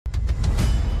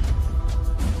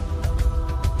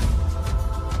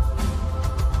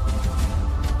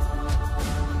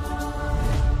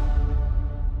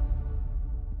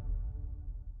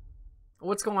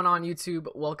What's going on, YouTube?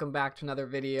 Welcome back to another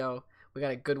video. We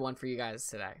got a good one for you guys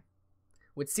today.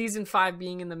 With Season 5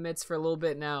 being in the midst for a little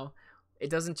bit now, it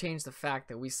doesn't change the fact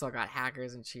that we still got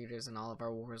hackers and cheaters in all of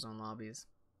our Warzone lobbies.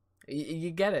 You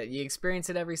get it. You experience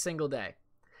it every single day.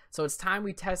 So it's time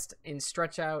we test and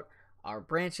stretch out our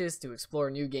branches to explore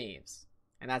new games.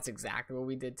 And that's exactly what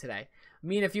we did today.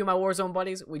 Me and a few of my Warzone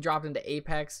buddies, we dropped into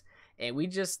Apex, and we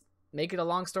just, make it a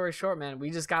long story short, man,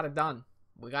 we just got it done.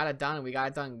 We got it done, and we got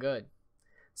it done good.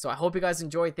 So I hope you guys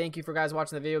enjoy. Thank you for guys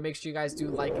watching the video. Make sure you guys do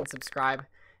like and subscribe.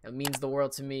 It means the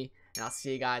world to me. And I'll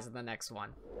see you guys in the next one.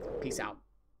 Peace out.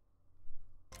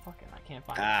 Fucking, I can't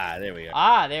find it. There we go.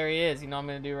 Ah, there he is. You know what I'm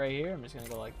going to do right here? I'm just going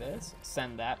to go like this.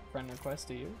 Send that friend request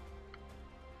to you.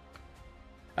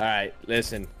 Alright,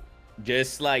 listen.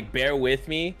 Just like bear with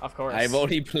me. Of course. I've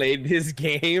only played this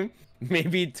game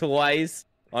maybe twice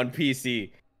on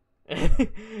PC.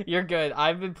 You're good.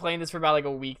 I've been playing this for about like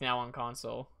a week now on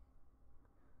console.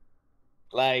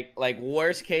 Like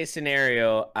worst case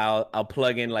scenario, I'll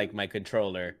plug in like my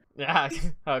controller. Yeah.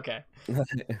 Okay.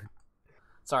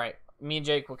 It's alright. Me and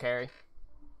Jake will carry.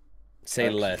 Say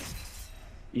less.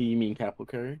 You mean Cap will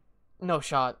carry? No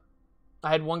shot. I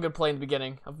had one good play in the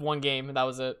beginning of one game, and that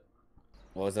was it.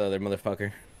 What was the other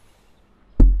motherfucker?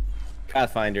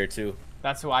 Pathfinder too.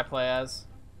 That's who I play as.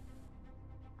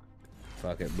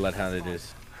 Fuck it, Bloodhound it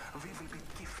is. We will be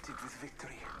gifted with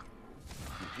victory.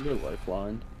 You're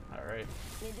lifeline. All right.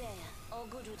 All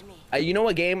good with me. You know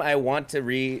what game I want to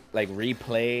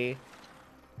replay,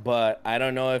 but I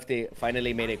don't know if they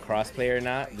finally made it crossplay or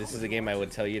not. This is a game I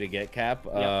would tell you to get, Cap.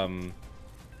 Yep.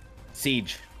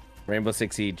 Siege, Rainbow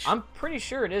Six Siege. I'm pretty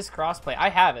sure it is crossplay. I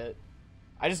have it.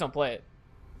 I just don't play it.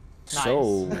 Nice.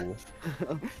 So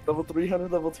Level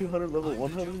 300, level 200, level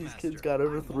 100. These kids got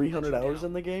over 300 hours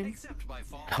in the game.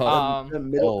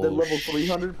 Then level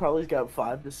 300 probably got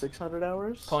 500 to 600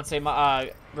 hours. Don't say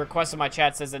my request in my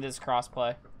chat says it is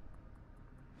crossplay.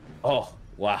 Oh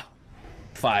wow,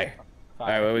 fire! All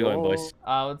right, where are we going, boys?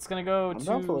 It's gonna go I'm to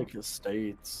down for like the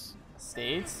states.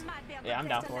 States. Yeah, I'm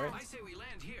down for it. I say we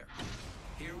land here.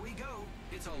 Here we go.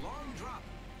 It's a long drop.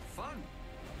 Fun.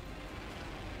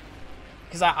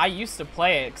 Because I used to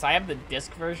play it because I have the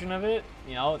disc version of it.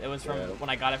 You know, it was from when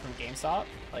I got it from GameStop.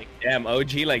 Like, Damn,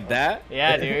 OG like that?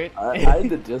 yeah, dude. I had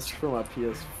the disc for my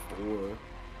PS4,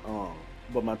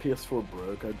 but my PS4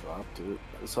 broke. I dropped it,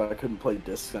 so I couldn't play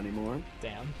discs anymore.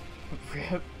 Damn.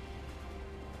 Rip.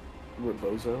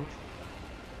 Bozo.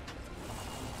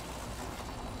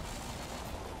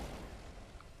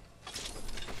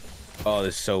 Oh,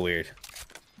 this is so weird.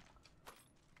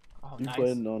 Oh, You nice.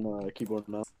 playing on keyboard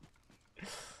and mouse?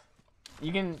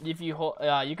 You can if you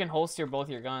you can holster both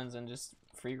your guns and just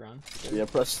free run. Yeah,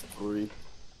 press 3.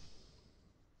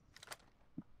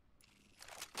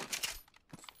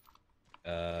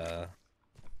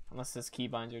 Unless his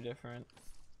keybinds are different.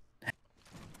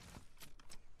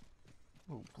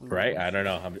 Ooh, blue Right? orange. I don't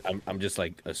know. I'm just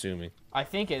like assuming. I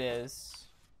think it is.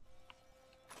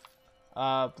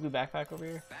 Blue backpack over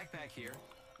here. Backpack here.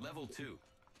 Level 2.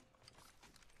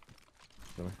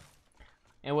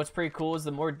 And what's pretty cool is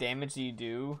the more damage you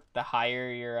do, the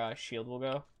higher your shield will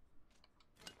go.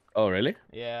 Oh, really?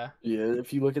 Yeah. Yeah,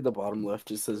 if you look at the bottom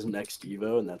left, it says next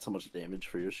Evo, and that's how much damage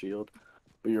for your shield.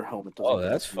 But your helmet doesn't. Oh,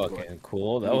 that's fucking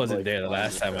cool. That wasn't there the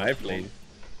last time I played.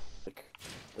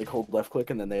 Like hold left click,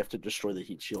 and then they have to destroy the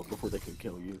heat shield before they can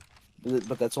kill you.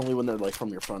 But that's only when they're like from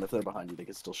your front. If they're behind you, they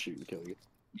can still shoot and kill you.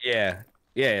 Yeah,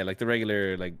 yeah, like the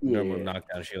regular normal Yeah.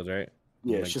 knockdown shields, right?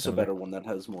 Yeah, Like it's just a some- better one that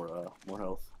has more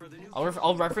health.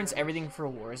 I'll reference everything for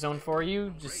Warzone for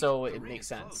you, just so it makes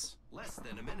sense. Less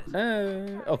than a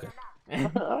minute. Okay.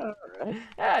 Alright.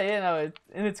 Yeah, you know,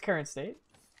 in its current state.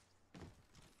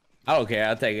 I don't care.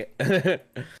 I'll take it.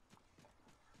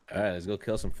 All right, let's go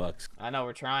kill some fucks. I know,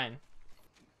 we're trying.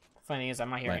 The funny thing is, I'm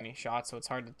not hearing Right. any shots, so it's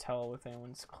hard to tell if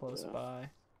anyone's close Yeah. by.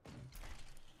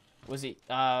 Was he?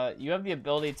 You have the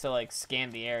ability to like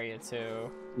scan the area too.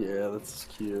 Yeah, that's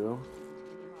Q.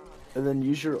 And then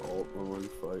use your alt when you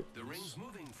fight. The ring's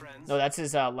moving, friends. No, that's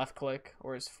his left click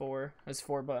or his 4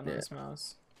 button on Yeah. his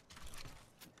mouse.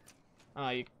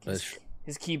 Let's-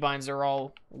 His keybinds are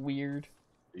all weird.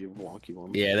 You wonky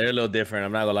one. Yeah, they're a little different.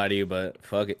 I'm not gonna lie to you, but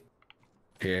fuck it.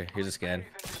 Here's a scan.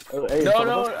 Oh, hey, No, come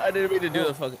no, up. I didn't mean to do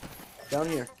the fucking. Down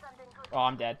here. Oh,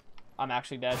 I'm dead. I'm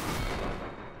actually dead.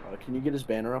 Can you get his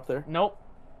banner up there? Nope.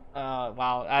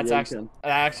 Wow, that's Yeah, you actually can. that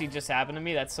actually just happened to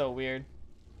me. That's so weird.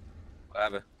 What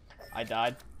happened? I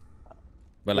died.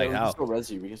 But like we how? can still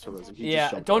res you. We can still res you. He Yeah,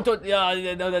 just jumped don't off.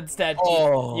 yeah, no, that's dead.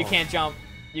 Oh. You can't jump.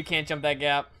 You can't jump that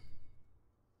gap.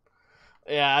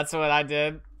 Yeah, that's what I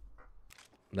did.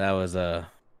 That was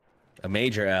A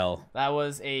major L. That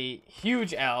was a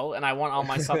huge L, and I want all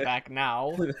my stuff back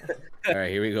now. All right,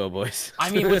 here we go, boys.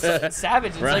 I mean, with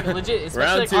Savage, it's like legit,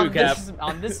 especially round like two,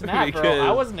 on this map, bro.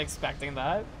 I wasn't expecting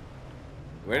that.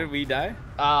 Where did we die?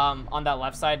 On that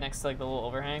left side next to like the little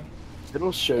overhang.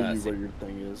 It'll show you where your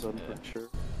thing is, I'm pretty sure.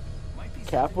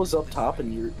 Cap was up top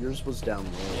and yours was down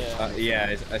low. Yeah.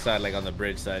 Yeah, I saw it like on the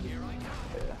bridge side. Yeah.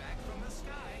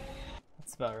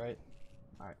 That's about right.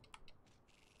 Alright.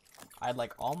 I'd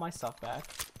like all my stuff back.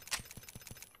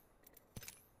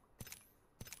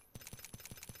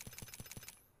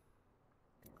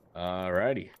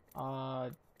 Alrighty.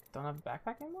 Don't have a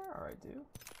backpack anymore? Or I do?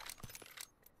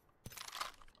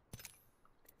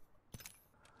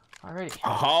 Alrighty.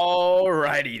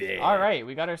 Alrighty then. Alright,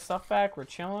 we got our stuff back. We're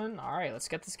chilling. Alright, let's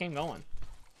get this game going.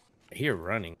 Here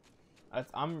running.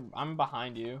 I'm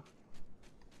behind you.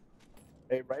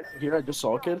 Hey, right here, I just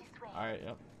saw a kid. Alright,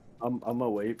 yep. I'm gonna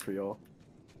wait for y'all.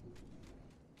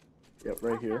 Yep,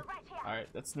 right here. Alright,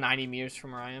 that's 90 meters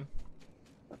from where I am.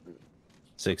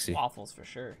 60. Waffles for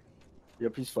sure.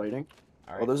 Yep, he's fighting.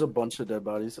 Alright. Oh, there's a bunch of dead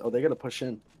bodies. Oh, they gotta push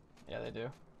in. Yeah, they do.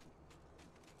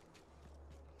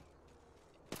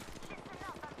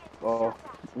 Oh,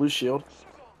 blue shield.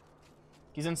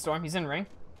 He's in storm. He's in ring.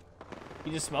 He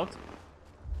just smoked.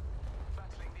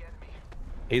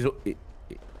 He has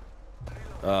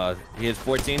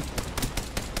 14.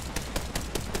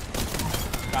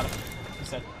 Got him. He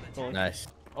said. Fully. Nice.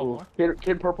 Oh, more?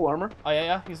 Kid purple armor. Oh yeah,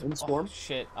 yeah. He's In storm? Oh,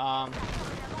 shit. Oh,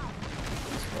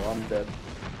 I'm dead.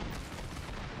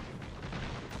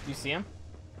 You see him?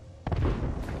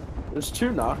 There's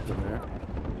 2 knocked in there.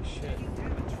 Holy shit.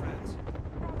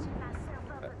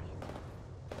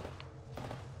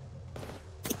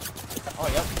 Oh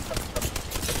yep.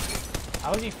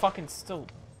 How is he fucking still?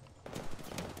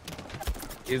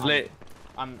 He's lit.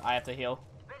 I have to heal.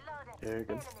 Yeah, you're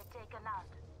good.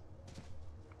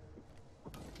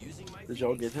 Did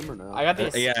y'all get him or no? I got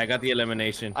the Yeah, I got the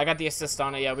elimination. I got the assist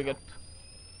on it. Yeah, we good.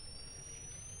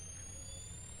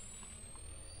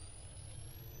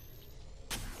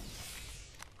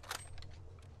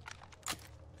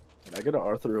 I got an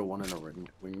R301 and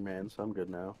a wingman, so I'm good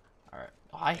now. All right.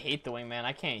 Oh, I hate the wingman.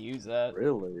 I can't use that.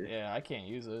 Really? Yeah, I can't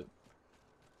use it.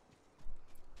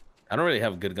 I don't really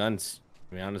have good guns,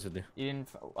 to be honest with you. You didn't.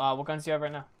 What guns do you have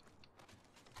right now?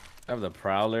 I have the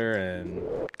Prowler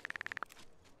and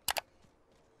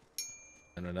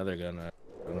another gun. I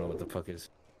don't know what the fuck is.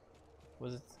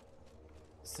 Was it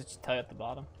stitch tight at the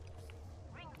bottom?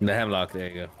 The Hemlock. There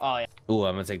you go. Oh yeah. Ooh,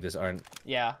 I'm gonna take this Arn.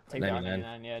 Yeah, take the 99.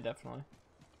 R99. Yeah, definitely.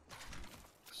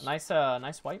 Nice,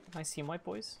 nice wipe. Nice team wipe,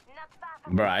 boys.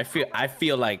 Bro, I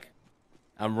feel like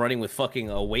I'm running with fucking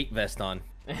a weight vest on.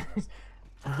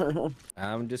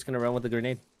 I'm just gonna run with the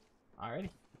grenade. Alrighty.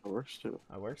 It works too.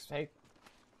 That works. Hey,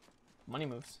 money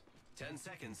moves. 10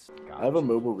 seconds. I have a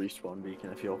mobile respawn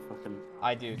beacon if y'all fucking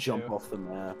I do jump too. off the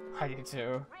map. I do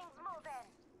too.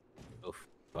 Oof,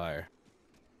 fire.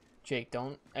 Jake,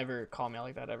 don't ever call me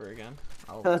like that ever again.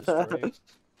 I'll destroy you.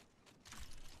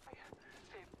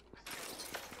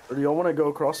 Or do y'all want to go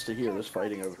across to here? There's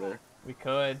fighting over there. We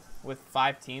could, with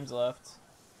 5 teams left.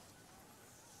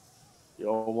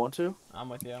 Y'all want to? I'm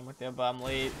with you, but I'm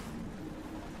late.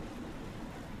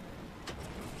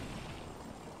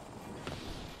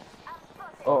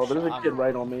 Oh, there's a kid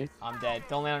right on me. I'm dead.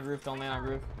 Don't land on roof, don't land on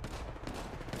roof.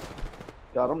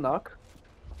 Got him, knock.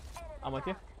 I'm with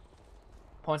you.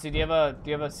 Ponzi, do you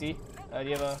have a C? Do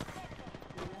you have a...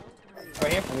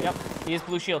 Right here? Yep. He is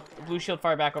blue shield. Blue shield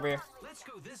far back over here. Let's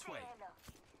go this way.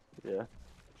 Yeah.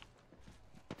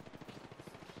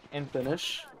 And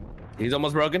Finish. He's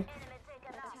almost broken.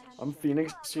 I'm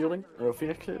Phoenix shielding. Oh,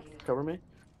 Phoenix kid, cover me.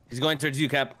 He's going towards you,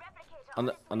 Cap. On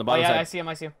the oh bottom yeah, side. I see him,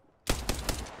 I see him.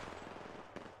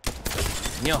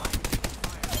 Yo.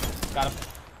 Got him.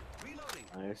 Reloading.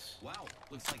 Nice. Wow,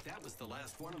 looks like that was the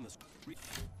last one on the screen.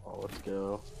 Oh, let's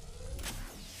go.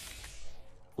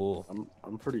 Cool.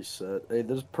 I'm pretty set. Hey,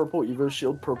 there's purple Evo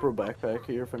shield, purple backpack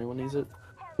here if anyone needs it.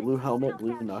 Blue helmet,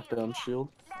 blue knockdown shield.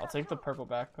 I'll take the purple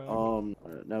backpack.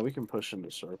 Alright, now we can push into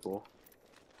circle.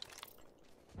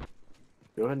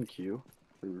 Go ahead and queue.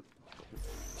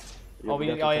 Oh,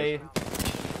 yeah.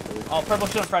 Oh, purple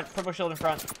shield in front. Purple shield in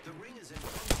front. The ring is in.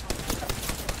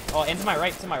 Oh, and to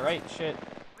my right. Shit.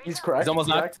 He's cracked. He's almost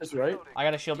knocked. That's right. I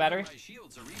got a shield battery. My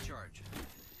shields are recharge.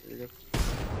 There you go.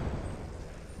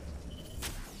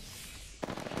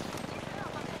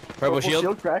 Purple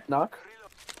shield. Crack, knock.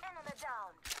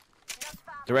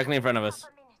 Directly in front of us.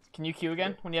 Can you queue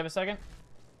again when you have a second?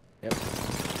 Yep.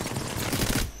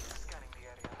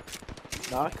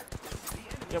 Knock.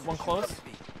 Yep, one close.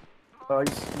 Oh,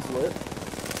 he's lit.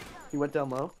 He went down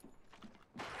low.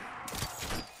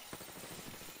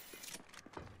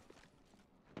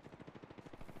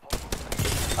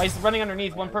 Oh, he's running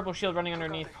underneath. One purple shield running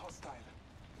underneath.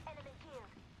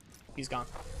 He's gone.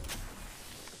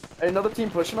 Hey, another team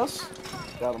pushing us.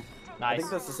 Got him. I Nice.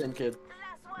 think that's the same kid.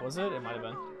 Was it? It might have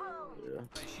been.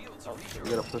 Yeah. We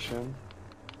gotta push in.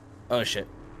 Oh shit.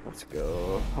 Let's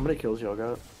go. How many kills y'all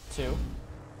got? 2.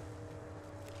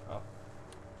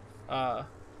 Oh.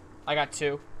 I got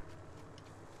 2.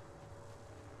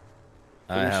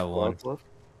 I have 1. Left?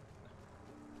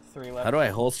 3 left. How do I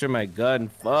holster my gun?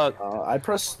 Fuck. I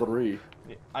pressed 3.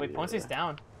 Wait, Ponce's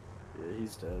down. Yeah,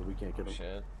 he's dead. We can't get him.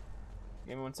 Shit.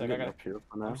 Give me one I'm sec. I getting gotta. up here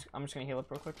for now. I'm just gonna heal up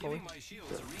real quick, fully. Giving my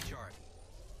shields a recharge.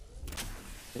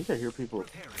 I think I hear people.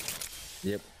 Repairing.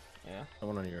 Yep. Yeah.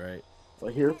 Someone on your right.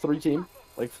 I hear 3 team.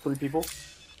 Like 3 people.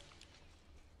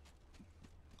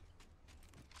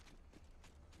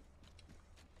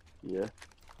 Yeah.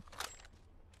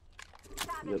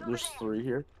 Yeah, there's 3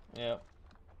 here. Yeah.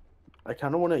 I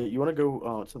kind of want to. You want to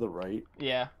go to the right?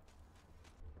 Yeah.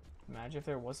 Imagine if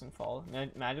there wasn't fall.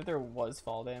 Imagine if there was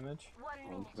fall damage.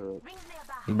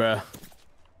 Bruh.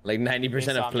 Like 90% Based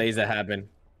of on- plays that happen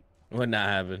would not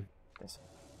happen.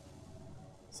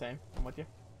 Same. I'm with you.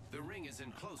 The ring is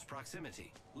in close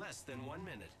proximity. Less than 1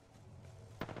 minute.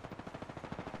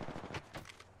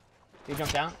 He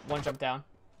jumped down. One jumped down.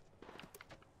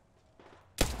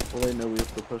 Well, they know we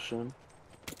have to push in.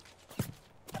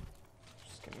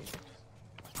 Just kidding. Just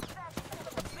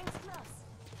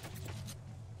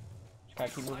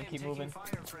gotta keep I moving. am Keep taking moving.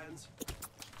 fire, friends.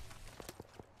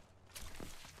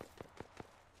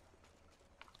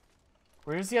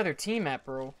 Where's the other team at,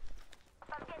 bro?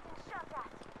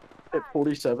 Hit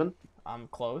 47. I'm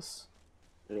close.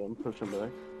 Yeah, I'm pushing back.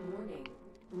 Warning.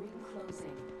 Ring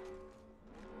closing.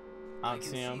 I don't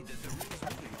see him. That the ring is moving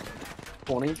further.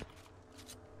 20.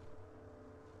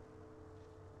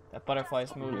 That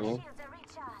butterfly's moving. Yeah.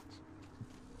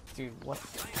 Dude, what?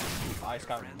 I just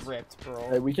got ripped, Hey,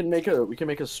 bro. we can make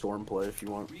a storm play if you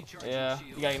want. Recharging Yeah.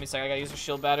 shields. You gotta give me a sec. I gotta use a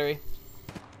shield battery.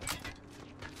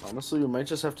 Honestly, we might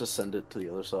just have to send it to the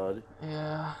other side.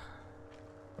 Yeah.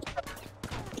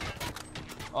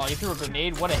 Oh, you threw a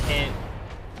grenade? What a hit.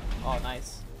 Oh,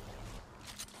 nice.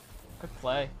 Good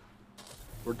play.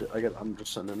 I'm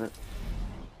just sending it.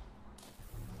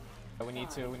 Yeah, we need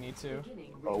to. We need to.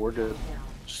 Oh, we're good.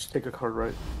 Just take a card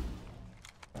right.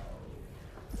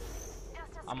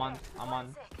 I'm on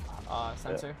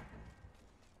sensor.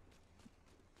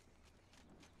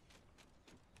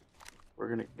 We're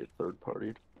gonna get third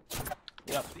partied.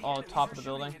 Yep. Oh, top of the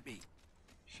building.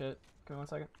 Shit. Give me 1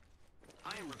 second.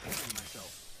 I am repairing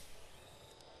myself.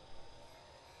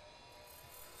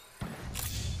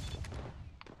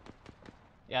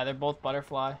 Yeah, they're both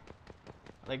butterfly.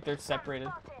 Like they're separated.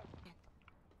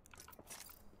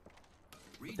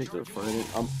 I think they're fighting.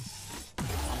 I'm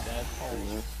dead. Oh,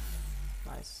 yeah.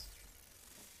 nice.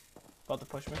 About to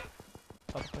push me.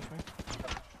 About to push me.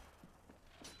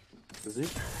 Is he?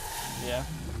 Yeah.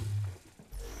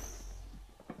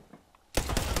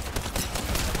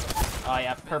 Oh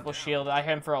yeah, purple shield. I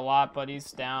hit him for a lot, but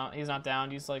he's down. He's not down.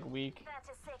 He's like weak. 30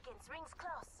 seconds. Rings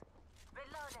close.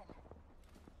 Reloading.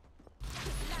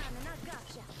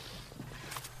 Gotcha.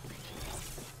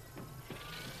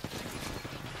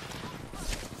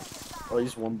 Oh,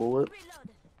 he's 1 bullet.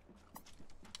 Reloading.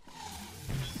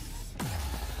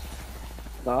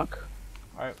 Knock.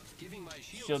 All right. Giving my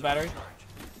shields Shield a battery. recharge.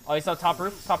 Oh, he's on top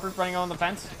roof. Top roof running on the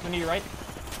fence. To your right.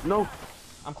 No.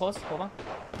 I'm close. Hold on.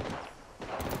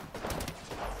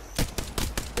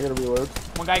 I gotta reload.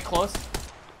 One guy close.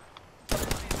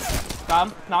 Got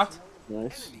him. Knocked.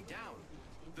 Nice. Enemy down.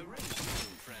 The ring is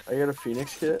moving, friend. I got a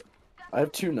Phoenix kit. I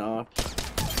have 2 knock.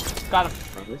 Got him.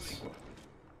 Nice.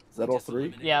 Is that all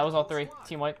 3? Yeah, it was all 3.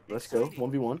 Team white. Let's go.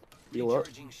 1v1. Heal up.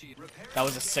 Recharging shield. Repair. That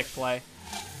was a sick play.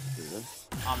 Good. Good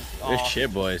Oh,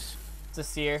 shit, boys. it's a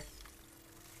seer.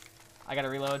 I gotta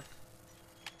reload.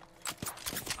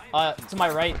 To my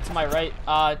right. To my right.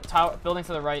 Tower building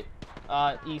to the right.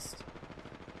 East.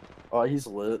 Oh, he's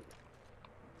lit.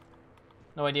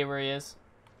 No idea where he is.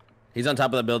 He's on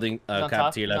top of the building, He's on cap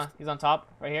top. to your left. He's on top,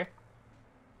 right here.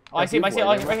 Oh, Yeah, I see him. I he's see him. Oh,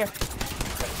 white, right here.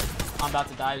 I'm about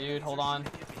to die, dude. Hold on.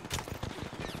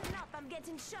 Listen up. I'm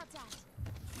getting shot at.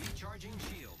 Recharging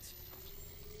shields.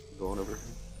 Going over.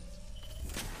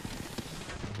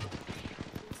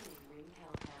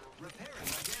 Repairing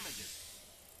my damages.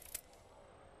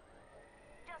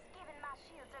 Just giving my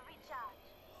shields a recharge.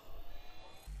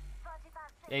 45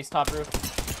 seconds. Yeah, he's top roof.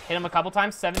 Hit him a couple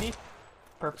times. 70.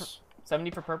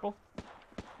 70 for purple.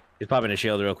 He's popping a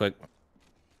shield real quick.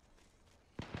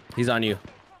 He's on you.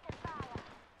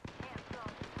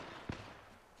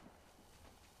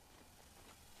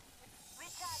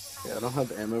 Yeah, I don't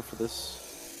have ammo for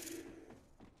this.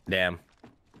 Damn.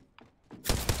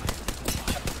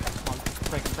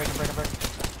 break him, break him, break him, break him.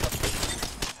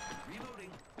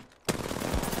 Reloading.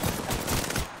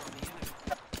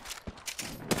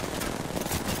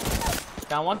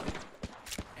 Down one.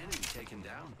 Enemy taken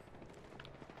down.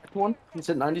 One. He's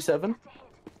at 97.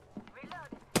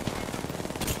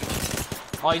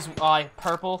 Oh, he's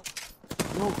purple.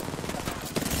 No.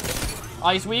 Oh,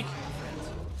 he's weak.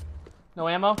 No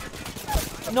ammo.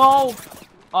 No.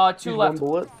 Two He's left. One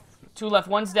bullet. Two left.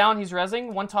 One's down. He's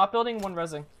rezzing. One top building. One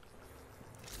rezzing.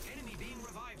 Enemy being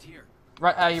revived here.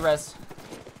 Right. He res.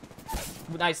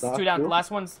 Nice. Knocked Two down. you.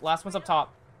 Last one's up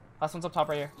top. Last one's up top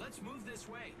right here. Let's move this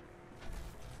way.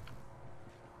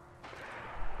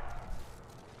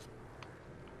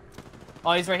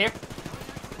 Oh, he's right here.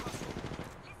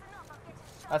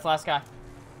 That's the last guy.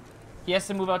 He has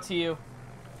to move out to you.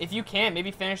 If you can,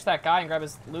 maybe finish that guy and grab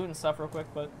his loot and stuff real quick,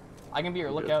 but I can be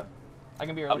your lookout. I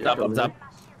can be your Up lookout. top, up top.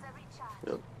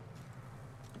 Yep.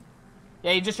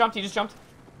 Yeah, he just jumped. He just jumped.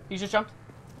 He just jumped.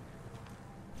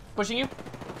 Pushing you.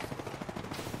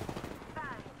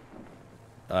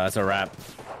 That's a wrap.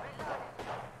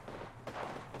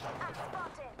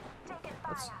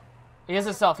 He has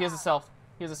a self. He has a self.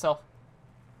 He has a self.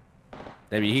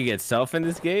 Maybe he gets self in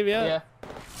this game, yeah? Yeah.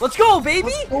 Let's go,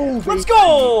 baby! go, Let's baby.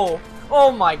 go!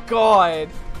 Oh my god.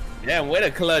 Yeah, way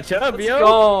to clutch up, Let's yo.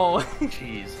 go.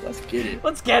 Jeez, let's get it.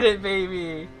 Let's get it,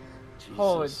 baby. Jesus.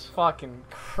 Holy fucking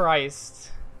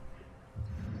Christ.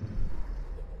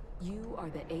 You are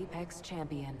the Apex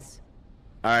champions.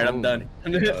 Alright, I'm done.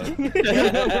 Ending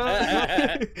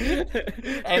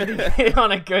it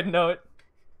on a good note.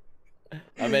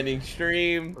 I'm ending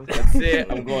stream. That's it.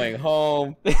 I'm going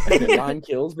home. 9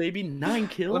 kills, baby. 9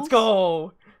 kills. Let's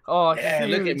go. Oh, Yeah,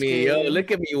 look at huge me, yo. game.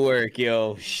 Look at me work,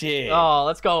 yo. Shit. Oh,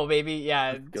 let's go, baby.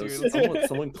 Yeah, Go, dude.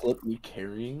 someone clip me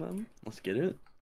carrying them. Let's get it.